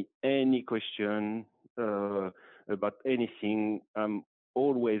ask me any question about anything. I'm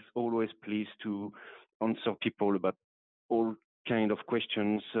always pleased to answer people about all kind of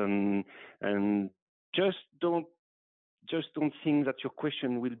questions and just don't just don't think that your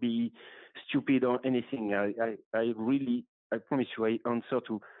question will be stupid or anything. I really, I promise you, I answer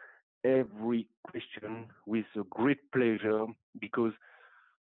to every question with a great pleasure because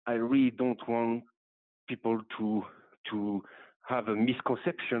I really don't want people to have a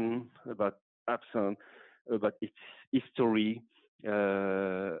misconception about absinthe, about its history,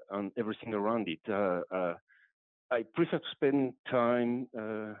 and everything around it. I prefer to spend time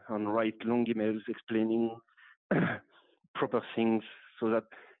and write long emails explaining proper things so that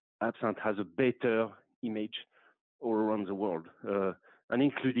absinthe has a better image all around the world, and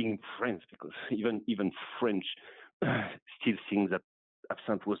including France, because even French still think that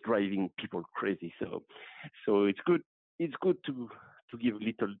absinthe was driving people crazy. So it's good to give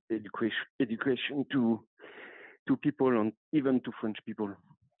little education to people and even to French people.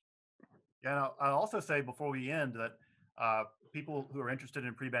 Yeah, and I'll also say before we end that people who are interested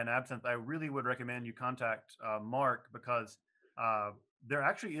in pre-ban absinthe, I really would recommend you contact Marc because uh, there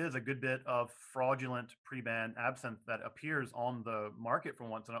actually is a good bit of fraudulent pre-ban absinthe that appears on the market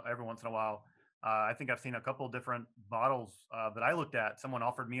from every once in a while. I think I've seen a couple different bottles that I looked at. Someone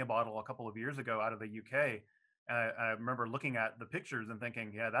offered me a bottle a couple of years ago out of the UK. And I remember looking at the pictures and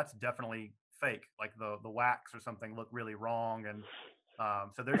thinking, yeah, that's definitely fake. Like the wax or something looked really wrong. And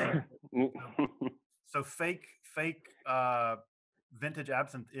so there's a so, so fake vintage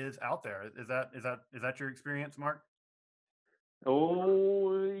absinthe is out there. Is that your experience, Marc?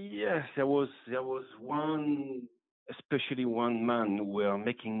 Oh yes, there was one, especially one man who were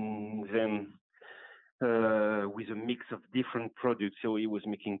making them with a mix of different products. So he was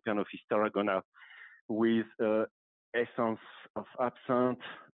making kind of his tarragona with essence of absinthe,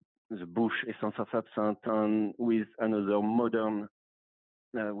 the bush essence of absinthe, and with another modern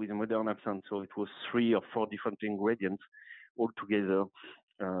with a modern absinthe. So it was 3 or 4 different ingredients all together,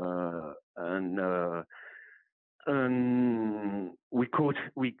 and we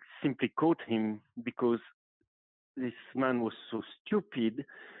simply caught him because this man was so stupid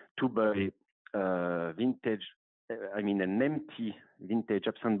to buy vintage, I mean an empty vintage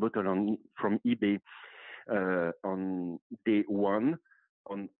absinthe bottle from eBay on day one.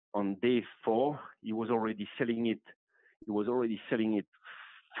 On day four, he was already selling it. He was already selling it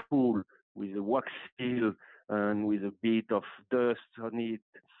full with a wax seal and with a bit of dust on it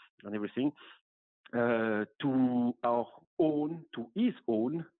and everything. To his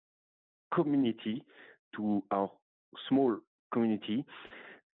own community, to our small community.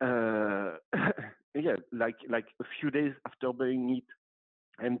 Uh, yeah, like a few days after buying it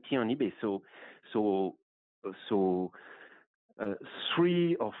empty on eBay. So so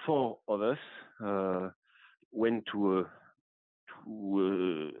 3 or 4 of us went to a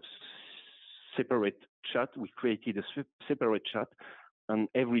separate chat. We created a separate chat, and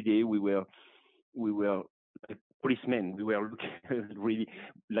every day we were like policemen. We were looking really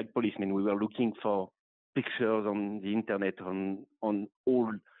like policemen. We were looking for pictures on the internet, on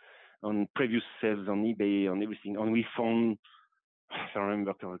previous sales on eBay, on everything, and we found, if I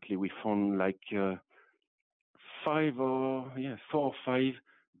remember correctly, we found like 4 or 5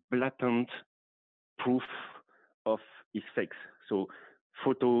 blatant proof of his fakes. So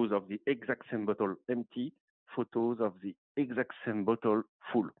photos of the exact same bottle empty, photos of the exact same bottle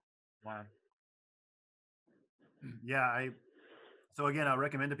full. Wow. Yeah, so again, I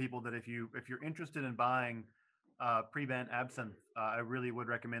recommend to people that if you're interested in buying pre-ban absinthe, I really would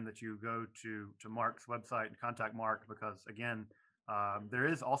recommend that you go to Marc's website and contact Marc because again, there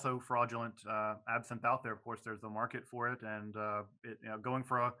is also fraudulent absinthe out there. Of course, there's the market for it, and going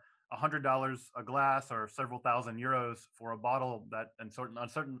for $100 a glass or several thousand euros for a bottle that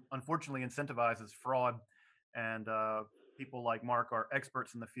unfortunately incentivizes fraud. And people like Marc are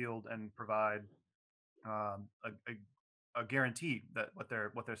experts in the field and provide a guarantee that what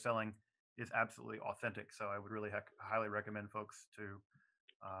they're selling is absolutely authentic. So I would really highly recommend folks to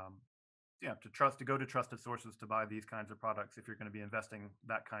to go to trusted sources to buy these kinds of products if you're going to be investing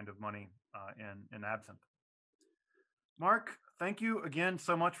that kind of money in absinthe. Marc, thank you again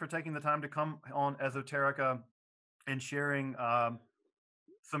so much for taking the time to come on Esoterica and sharing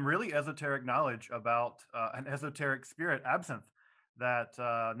some really esoteric knowledge about an esoteric spirit, absinthe. That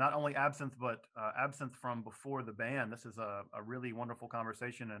not only absinthe, but absinthe from before the ban. This is a really wonderful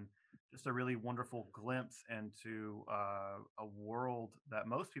conversation and just a really wonderful glimpse into a world that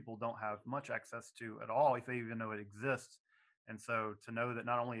most people don't have much access to at all, if they even know it exists. And so to know that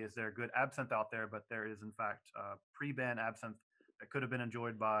not only is there good absinthe out there, but there is in fact pre-ban absinthe that could have been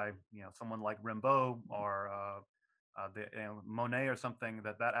enjoyed by someone like Rimbaud or Monet or something.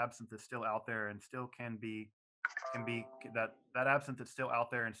 That absinthe is still out there and still can be that absinthe is still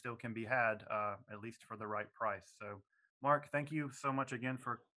out there and still can be had at least for the right price. So, Marc, thank you so much again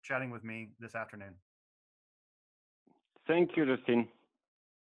for chatting with me this afternoon. Thank you, Justin.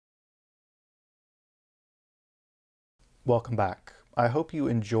 Welcome back. I hope you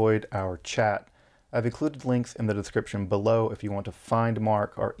enjoyed our chat. I've included links in the description below if you want to find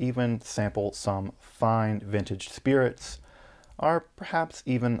Marc or even sample some fine vintage spirits, or perhaps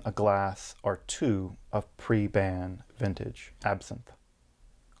even a glass or two of pre-ban vintage absinthe.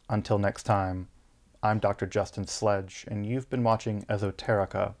 Until next time, I'm Dr. Justin Sledge, and you've been watching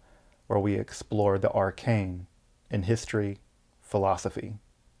Esoterica, where we explore the arcane in history, philosophy,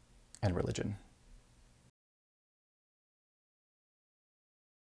 and religion.